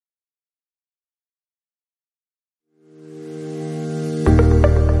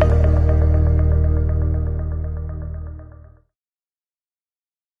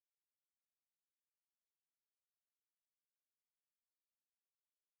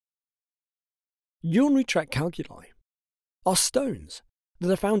Urinary tract calculi are stones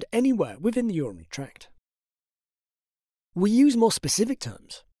that are found anywhere within the urinary tract. We use more specific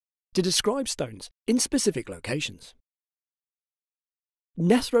terms to describe stones in specific locations.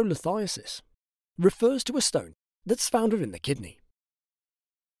 Nephrolithiasis refers to a stone that's found within the kidney,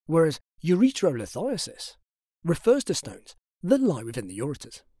 whereas ureterolithiasis refers to stones that lie within the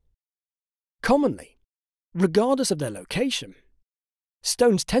ureters. Commonly, regardless of their location,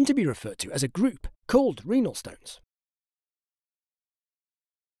 stones tend to be referred to as a group called renal stones.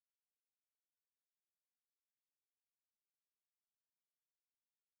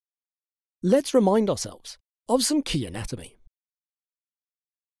 Let's remind ourselves of some key anatomy.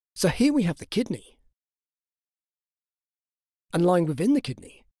 So here we have the kidney, and lying within the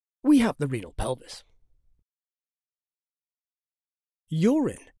kidney, we have the renal pelvis.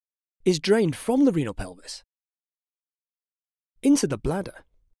 Urine is drained from the renal pelvis into the bladder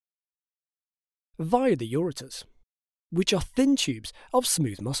via the ureters, which are thin tubes of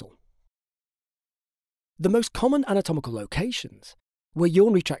smooth muscle. The most common anatomical locations where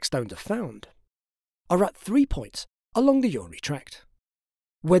urinary tract stones are found are at 3 points along the urinary tract,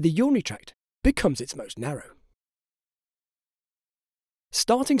 where the urinary tract becomes its most narrow.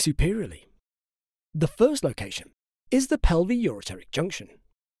 Starting superiorly, the first location is the pelviureteric junction,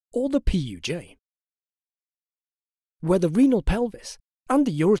 or the PUJ, where the renal pelvis and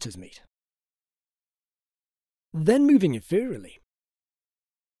the ureters meet. Then moving inferiorly,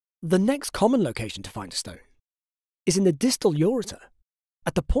 the next common location to find a stone is in the distal ureter,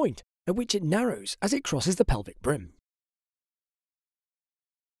 at the point at which it narrows as it crosses the pelvic brim.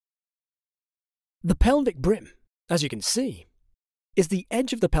 The pelvic brim, as you can see, is the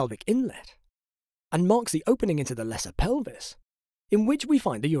edge of the pelvic inlet and marks the opening into the lesser pelvis, in which we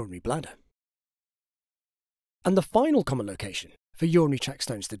find the urinary bladder. And the final common location for urinary tract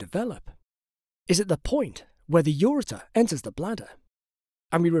stones to develop is at the point where the ureter enters the bladder,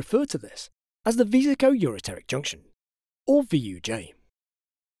 and we refer to this as the vesicoureteric junction, or VUJ.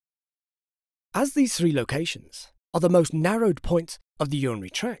 As these three locations are the most narrowed points of the urinary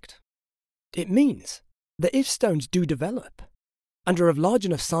tract, it means that if stones do develop and are of large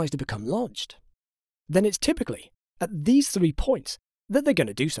enough size to become lodged, then it's typically at these 3 points that they're going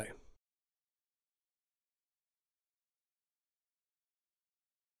to do so.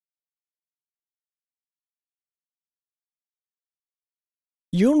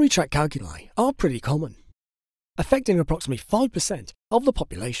 Urinary tract calculi are pretty common, affecting approximately 5% of the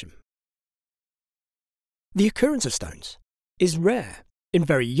population. The occurrence of stones is rare in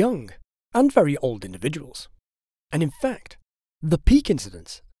very young and very old individuals, and in fact, the peak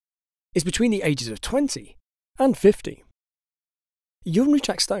incidence is between the ages of 20 and 50. Urinary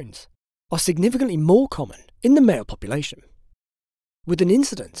tract stones are significantly more common in the male population, with an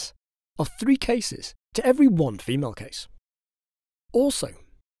incidence of 3 cases to every 1 female case. Also,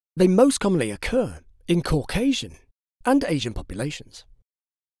 they most commonly occur in Caucasian and Asian populations.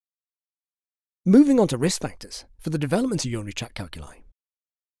 Moving on to risk factors for the development of urinary tract calculi.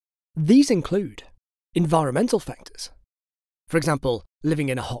 These include environmental factors, for example, living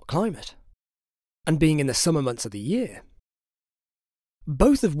in a hot climate and being in the summer months of the year,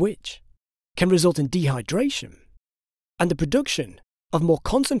 both of which can result in dehydration and the production of more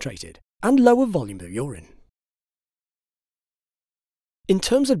concentrated and lower volume of urine. In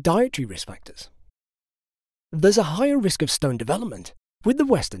terms of dietary risk factors, there's a higher risk of stone development with the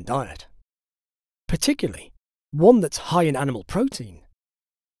Western diet, particularly one that's high in animal protein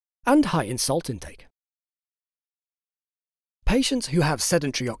and high in salt intake. Patients who have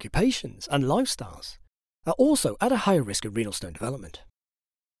sedentary occupations and lifestyles are also at a higher risk of renal stone development.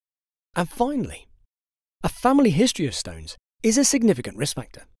 And finally, a family history of stones is a significant risk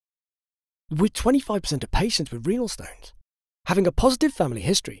factor, with 25% of patients with renal stones having a positive family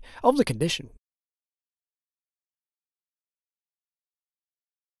history of the condition.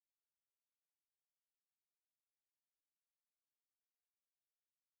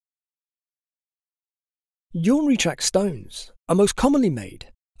 Urinary tract stones are most commonly made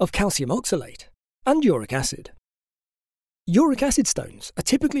of calcium oxalate and uric acid. Uric acid stones are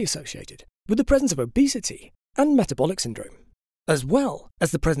typically associated with the presence of obesity and metabolic syndrome, as well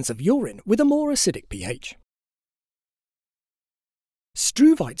as the presence of urine with a more acidic pH.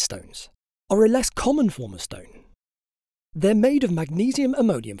 Struvite stones are a less common form of stone. They're made of magnesium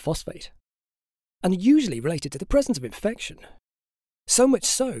ammonium phosphate and are usually related to the presence of infection, so much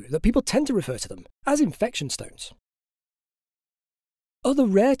so that people tend to refer to them as infection stones. Other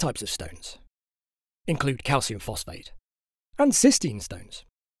rare types of stones include calcium phosphate and cysteine stones.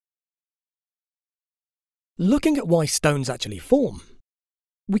 Looking at why stones actually form,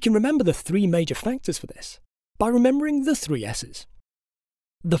 we can remember the three major factors for this by remembering the three S's.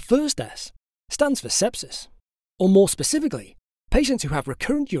 The first S stands for sepsis, or more specifically, patients who have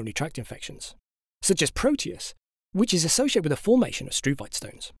recurrent urinary tract infections, such as Proteus, which is associated with the formation of struvite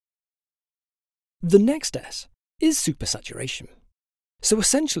stones. The next S is supersaturation. So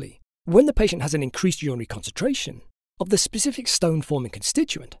essentially, when the patient has an increased urinary concentration of the specific stone-forming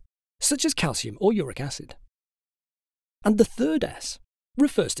constituent, such as calcium or uric acid. And the third S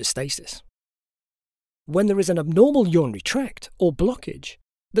refers to stasis. When there is an abnormal urinary tract or blockage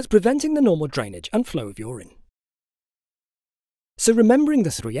that's preventing the normal drainage and flow of urine. So remembering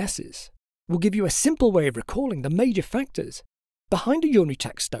the three S's will give you a simple way of recalling the major factors behind a urinary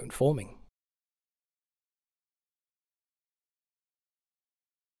tract stone forming.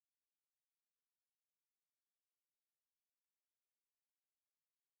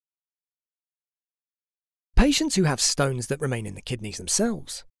 Patients who have stones that remain in the kidneys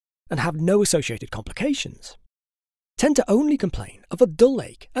themselves and have no associated complications tend to only complain of a dull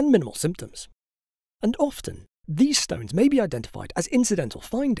ache and minimal symptoms. And often, these stones may be identified as incidental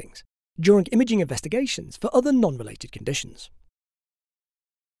findings during imaging investigations for other non-related conditions.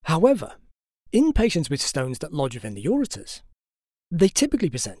 However, in patients with stones that lodge within the ureters, they typically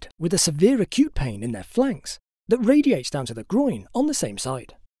present with a severe acute pain in their flanks that radiates down to the groin on the same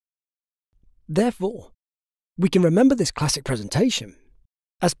side. Therefore, we can remember this classic presentation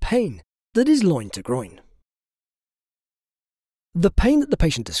as pain that is loin to groin. The pain that the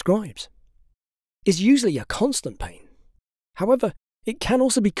patient describes is usually a constant pain. However, it can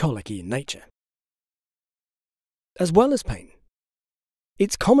also be colicky in nature. As well as pain,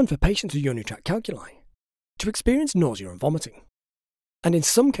 it's common for patients with urinary tract calculi to experience nausea and vomiting. And in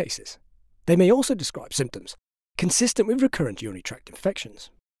some cases, they may also describe symptoms consistent with recurrent urinary tract infections.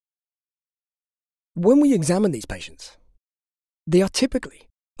 When we examine these patients, they are typically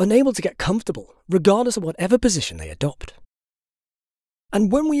unable to get comfortable regardless of whatever position they adopt. And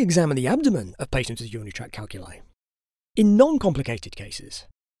when we examine the abdomen of patients with urinary tract calculi, in non-complicated cases,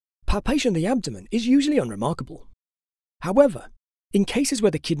 palpation of the abdomen is usually unremarkable. However, in cases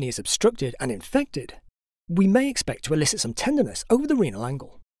where the kidney is obstructed and infected, we may expect to elicit some tenderness over the renal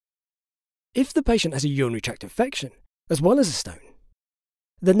angle. If the patient has a urinary tract infection, as well as a stone,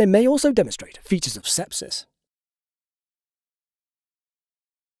 then they may also demonstrate features of sepsis.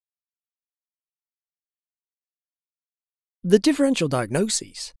 The differential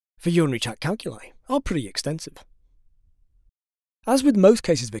diagnoses for urinary tract calculi are pretty extensive. As with most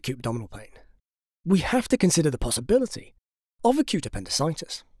cases of acute abdominal pain, we have to consider the possibility of acute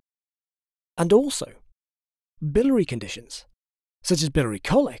appendicitis, and also biliary conditions such as biliary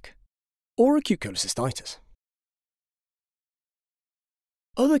colic or acute cholecystitis.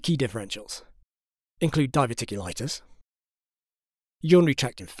 Other key differentials include diverticulitis, urinary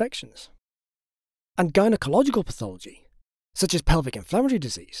tract infections, and gynecological pathology such as pelvic inflammatory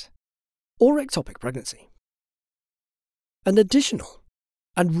disease or ectopic pregnancy. An additional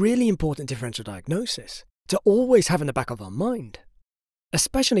and really important differential diagnosis to always have in the back of our mind,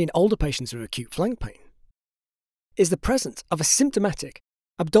 especially in older patients with acute flank pain, is the presence of a symptomatic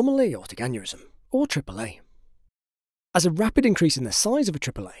abdominal aortic aneurysm, or AAA. As a rapid increase in the size of a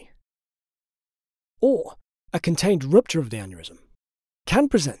AAA, or a contained rupture of the aneurysm, can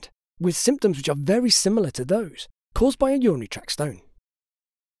present with symptoms which are very similar to those caused by a urinary tract stone.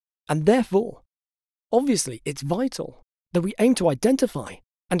 And therefore, obviously it's vital that we aim to identify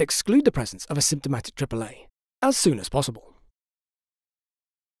and exclude the presence of a symptomatic AAA as soon as possible.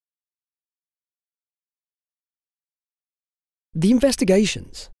 The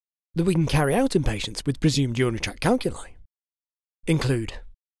investigations that we can carry out in patients with presumed urinary tract calculi include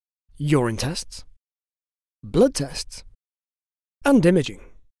urine tests, blood tests, and imaging.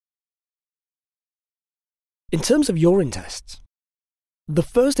 In terms of urine tests, the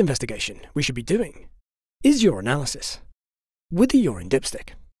first investigation we should be doing is urinalysis with a urine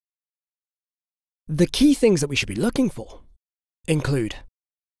dipstick. The key things that we should be looking for include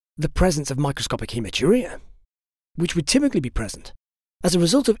the presence of microscopic hematuria, which would typically be present as a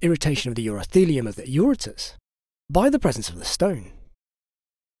result of irritation of the urothelium of the ureters by the presence of the stone.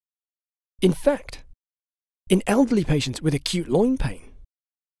 In fact, in elderly patients with acute loin pain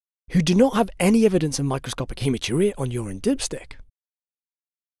who do not have any evidence of microscopic hematuria on urine dipstick,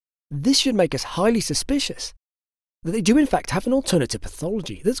 this should make us highly suspicious that they do in fact have an alternative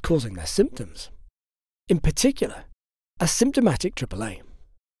pathology that's causing their symptoms, in particular, a symptomatic AAA.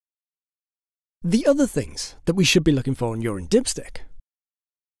 The other things that we should be looking for on urine dipstick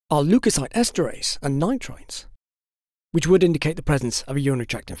are leukocyte esterase and nitrites, which would indicate the presence of a urinary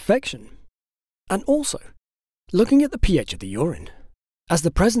tract infection, and also looking at the pH of the urine, as the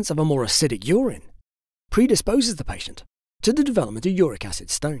presence of a more acidic urine predisposes the patient to the development of uric acid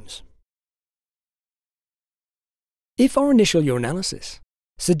stones. If our initial urinalysis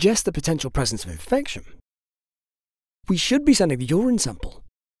suggests the potential presence of infection, we should be sending the urine sample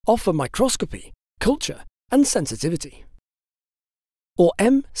off for microscopy, culture, and sensitivity, or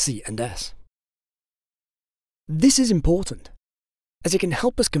M, C, and S. This is important, as it can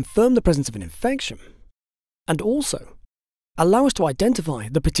help us confirm the presence of an infection, and also allow us to identify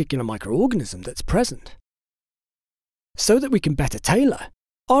the particular microorganism that's present, so that we can better tailor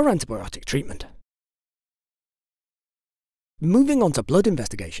our antibiotic treatment. Moving on to blood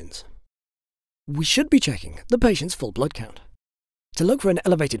investigations, we should be checking the patient's full blood count to look for an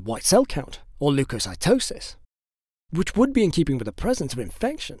elevated white cell count, or leukocytosis, which would be in keeping with the presence of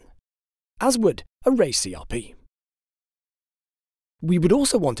infection, as would a raised CRP. We would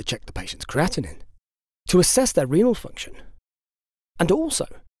also want to check the patient's creatinine to assess their renal function, and also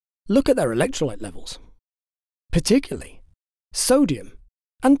look at their electrolyte levels, particularly sodium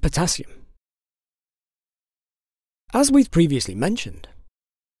and potassium. As we've previously mentioned,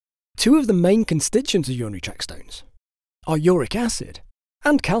 two of the main constituents of urinary tract stones are uric acid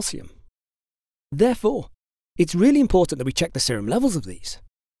and calcium. Therefore, it's really important that we check the serum levels of these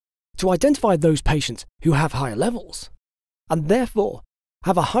to identify those patients who have higher levels and therefore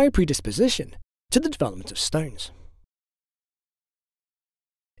have a higher predisposition to the development of stones.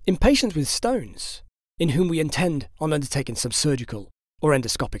 In patients with stones, in whom we intend on undertaking some surgical or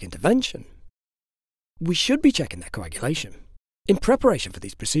endoscopic intervention, we should be checking their coagulation in preparation for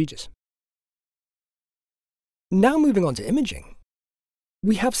these procedures. Now moving on to imaging,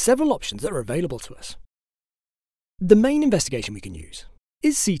 we have several options that are available to us. The main investigation we can use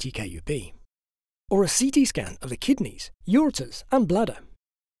is CT-KUB, or a CT scan of the kidneys, ureters, and bladder.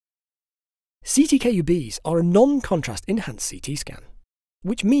 CT-KUBs are a non-contrast enhanced CT scan,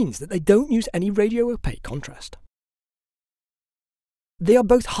 which means that they don't use any radio-opaque contrast. They are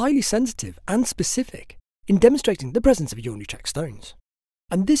both highly sensitive and specific in demonstrating the presence of urinary tract stones,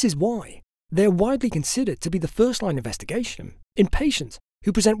 and this is why they are widely considered to be the first-line investigation in patients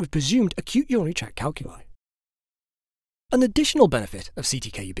who present with presumed acute urinary tract calculi. An additional benefit of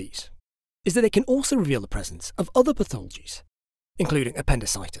CT-KUBs is that they can also reveal the presence of other pathologies, including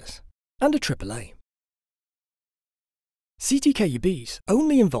appendicitis and a AAA. CT-KUBs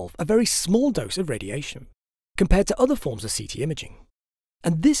only involve a very small dose of radiation compared to other forms of CT imaging,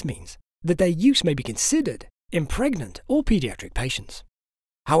 and this means that their use may be considered in pregnant or pediatric patients.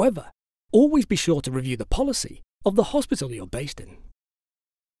 However, always be sure to review the policy of the hospital you're based in.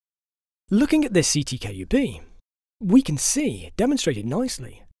 Looking at this CT-KUB, we can see, demonstrated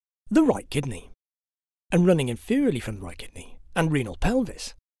nicely, the right kidney. And running inferiorly from the right kidney and renal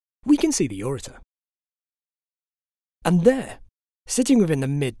pelvis, we can see the ureter. And there, sitting within the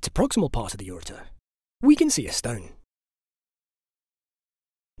mid to proximal part of the ureter, we can see a stone.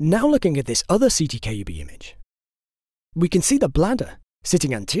 Now looking at this other CT-KUB image, we can see the bladder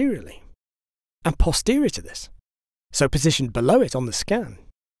sitting anteriorly and posterior to this, so positioned below it on the scan,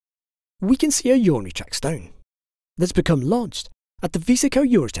 we can see a urinary tract stone that's become lodged at the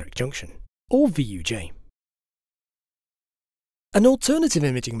vesico-ureteric junction, or VUJ. An alternative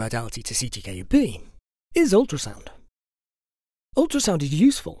imaging modality to CT-KUB is ultrasound. Ultrasound is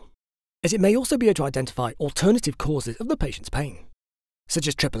useful, as it may also be able to identify alternative causes of the patient's pain, such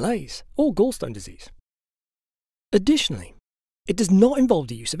as AAAs or gallstone disease. Additionally, it does not involve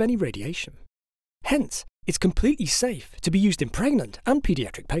the use of any radiation. Hence, it's completely safe to be used in pregnant and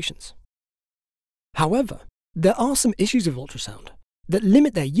pediatric patients. However, there are some issues with ultrasound that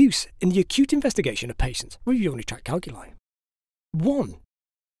limit their use in the acute investigation of patients with urinary tract calculi. One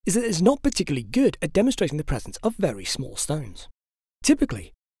is that it's not particularly good at demonstrating the presence of very small stones,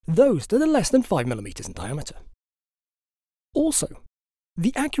 typically those that are less than 5 mm in diameter. Also,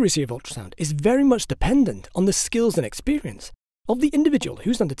 the accuracy of ultrasound is very much dependent on the skills and experience of the individual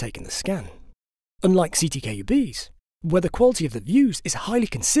who's undertaking the scan, unlike CT-KUBs, where the quality of the views is highly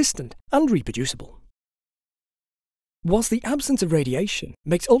consistent and reproducible. Whilst the absence of radiation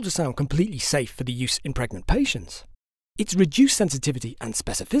makes ultrasound completely safe for the use in pregnant patients, its reduced sensitivity and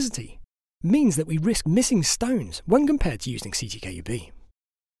specificity means that we risk missing stones when compared to using CT-KUB.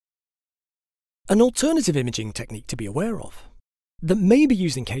 An alternative imaging technique to be aware of, that may be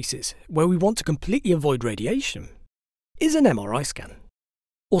used in cases where we want to completely avoid radiation, is an MRI scan,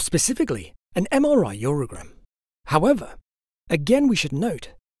 or specifically an MRI urogram. However, again we should note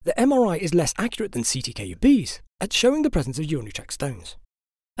that MRI is less accurate than CT-KUBs at showing the presence of urinary tract stones,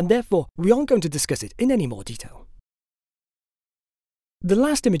 and therefore we aren't going to discuss it in any more detail. The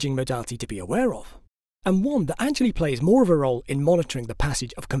last imaging modality to be aware of and one that actually plays more of a role in monitoring the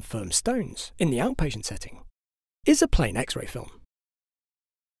passage of confirmed stones in the outpatient setting, is a plain X-ray film.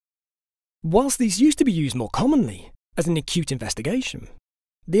 Whilst these used to be used more commonly as an acute investigation,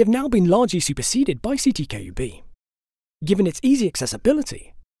 they have now been largely superseded by CTKUB, given its easy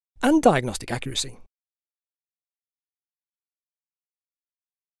accessibility and diagnostic accuracy.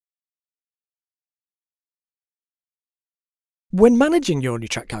 When managing urinary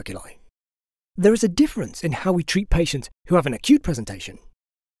tract calculi, there is a difference in how we treat patients who have an acute presentation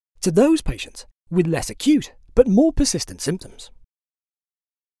to those patients with less acute but more persistent symptoms.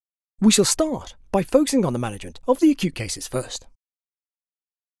 We shall start by focusing on the management of the acute cases first.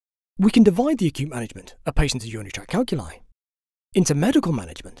 We can divide the acute management of patients with urinary tract calculi into medical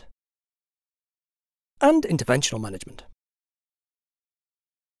management and interventional management.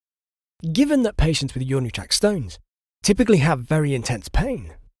 Given that patients with urinary tract stones typically have very intense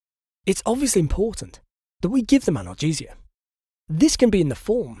pain, it's obviously important that we give them analgesia. This can be in the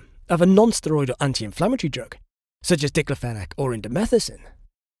form of a non-steroidal anti-inflammatory drug, such as diclofenac or indomethacin.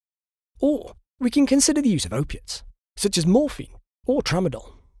 Or we can consider the use of opiates, such as morphine or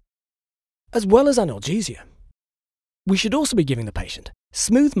tramadol. As well as analgesia, we should also be giving the patient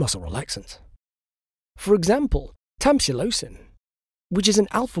smooth muscle relaxants. For example, tamsulosin, which is an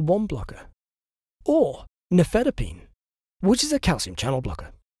alpha-1 blocker, or nifedipine, which is a calcium channel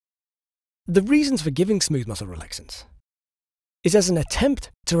blocker. The reasons for giving smooth muscle relaxants is as an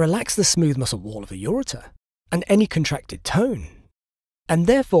attempt to relax the smooth muscle wall of the ureter and any contracted tone, and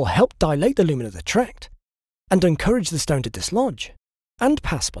therefore help dilate the lumen of the tract and encourage the stone to dislodge and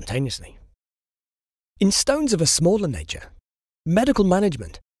pass spontaneously. In stones of a smaller nature, medical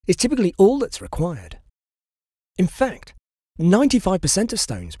management is typically all that's required. In fact, 95% of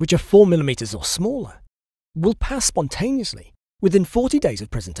stones which are 4 mm or smaller will pass spontaneously within 40 days of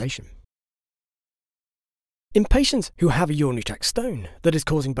presentation. In patients who have a urinary tract stone that is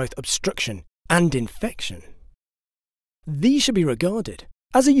causing both obstruction and infection, these should be regarded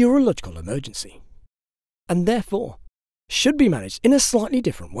as a urological emergency, and therefore should be managed in a slightly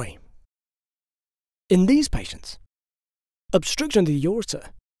different way. In these patients, obstruction of the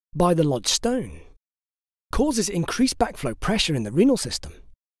ureter by the lodged stone causes increased backflow pressure in the renal system,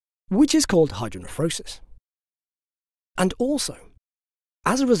 which is called hydronephrosis. And also,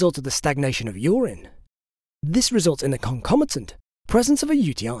 as a result of the stagnation of urine, this results in the concomitant presence of a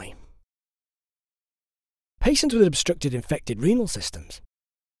UTI. Patients with obstructed infected renal systems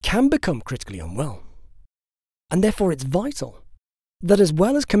can become critically unwell, and therefore it's vital that as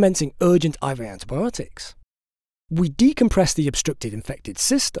well as commencing urgent IV antibiotics, we decompress the obstructed infected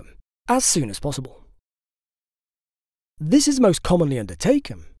system as soon as possible. This is most commonly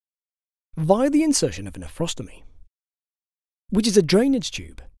undertaken via the insertion of a nephrostomy, which is a drainage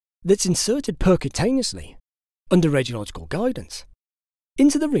tube that's inserted percutaneously under radiological guidance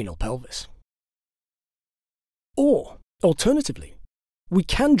into the renal pelvis. Or, alternatively, we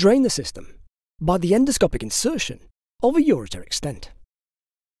can drain the system by the endoscopic insertion of a ureteric stent.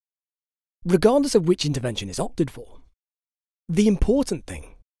 Regardless of which intervention is opted for, the important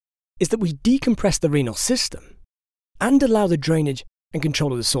thing is that we decompress the renal system and allow the drainage and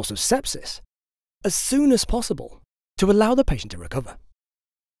control of the source of sepsis as soon as possible to allow the patient to recover.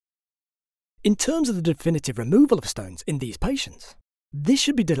 In terms of the definitive removal of stones in these patients, this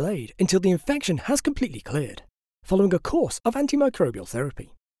should be delayed until the infection has completely cleared, following a course of antimicrobial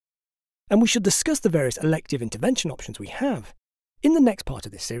therapy. And we should discuss the various elective intervention options we have in the next part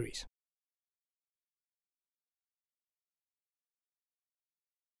of this series.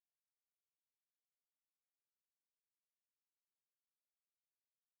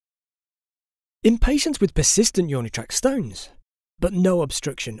 In patients with persistent urinary tract stones, but no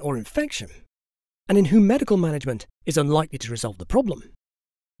obstruction or infection, and in whom medical management is unlikely to resolve the problem,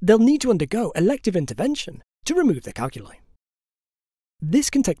 they'll need to undergo elective intervention to remove the calculi.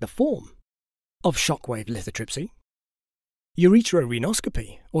 This can take the form of shockwave lithotripsy,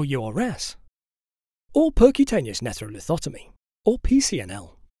 ureterorhinoscopy or URS, or percutaneous nephrolithotomy or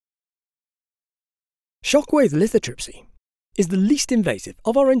PCNL. Shockwave lithotripsy is the least invasive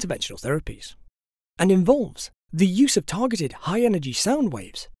of our interventional therapies and involves the use of targeted high-energy sound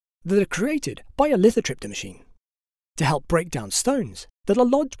waves that are created by a lithotripsy machine to help break down stones that are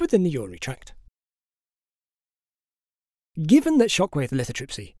lodged within the urinary tract. Given that shockwave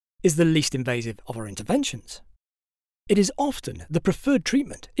lithotripsy is the least invasive of our interventions, it is often the preferred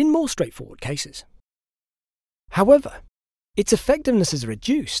treatment in more straightforward cases. However, its effectiveness is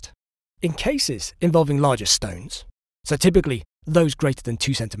reduced in cases involving larger stones, so typically those greater than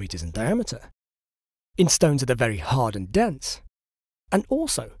 2 centimeters in diameter, in stones that are very hard and dense, and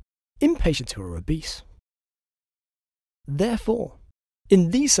also in patients who are obese. Therefore,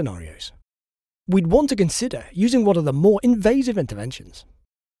 in these scenarios, we'd want to consider using one of the more invasive interventions.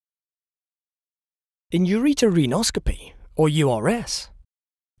 In ureterenoscopy, or URS,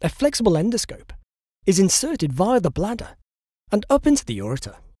 a flexible endoscope is inserted via the bladder and up into the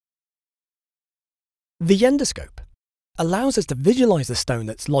ureter. The endoscope allows us to visualize the stone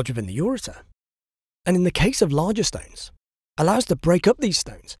that's lodged within the ureter, and in the case of larger stones, allows to break up these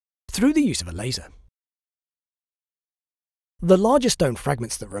stones through the use of a laser. The larger stone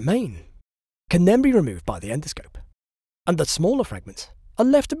fragments that remain can then be removed by the endoscope, and the smaller fragments are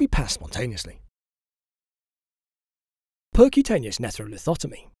left to be passed spontaneously. Percutaneous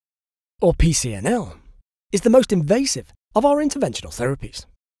nephrolithotomy, or PCNL, is the most invasive of our interventional therapies,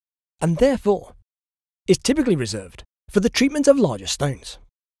 and therefore is typically reserved for the treatment of larger stones.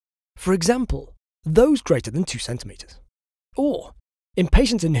 For example, those greater than 2 centimeters, or in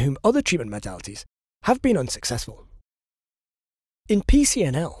patients in whom other treatment modalities have been unsuccessful. In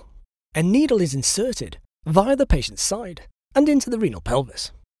PCNL, a needle is inserted via the patient's side and into the renal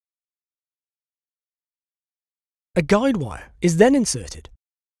pelvis. A guide wire is then inserted,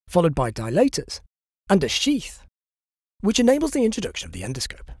 followed by dilators and a sheath, which enables the introduction of the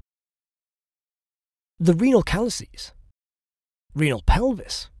endoscope. The renal calyces, renal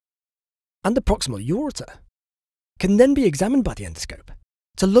pelvis, and the proximal ureter can then be examined by the endoscope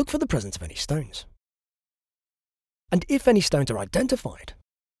to look for the presence of any stones. And if any stones are identified,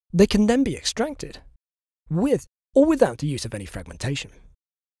 they can then be extracted, with or without the use of any fragmentation.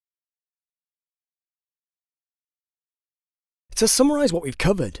 To summarize what we've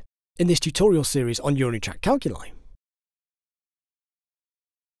covered in this tutorial series on urinary tract calculi,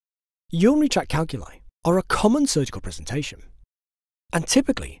 urinary tract calculi are a common surgical presentation and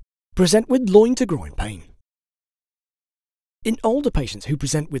typically present with loin to groin pain. In older patients who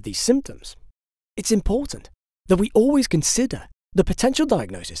present with these symptoms, it's important that we always consider the potential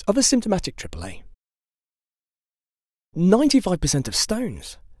diagnosis of a symptomatic AAA. 95% of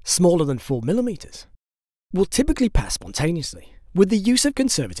stones smaller than 4 millimeters will typically pass spontaneously with the use of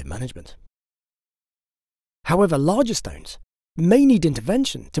conservative management. However, larger stones may need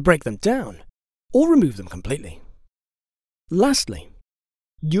intervention to break them down or remove them completely. Lastly,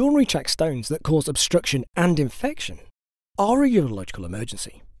 urinary tract stones that cause obstruction and infection are a urological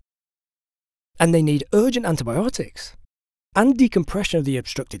emergency, and they need urgent antibiotics and decompression of the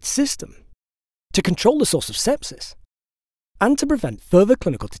obstructed system to control the source of sepsis and to prevent further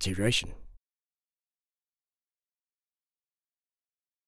clinical deterioration.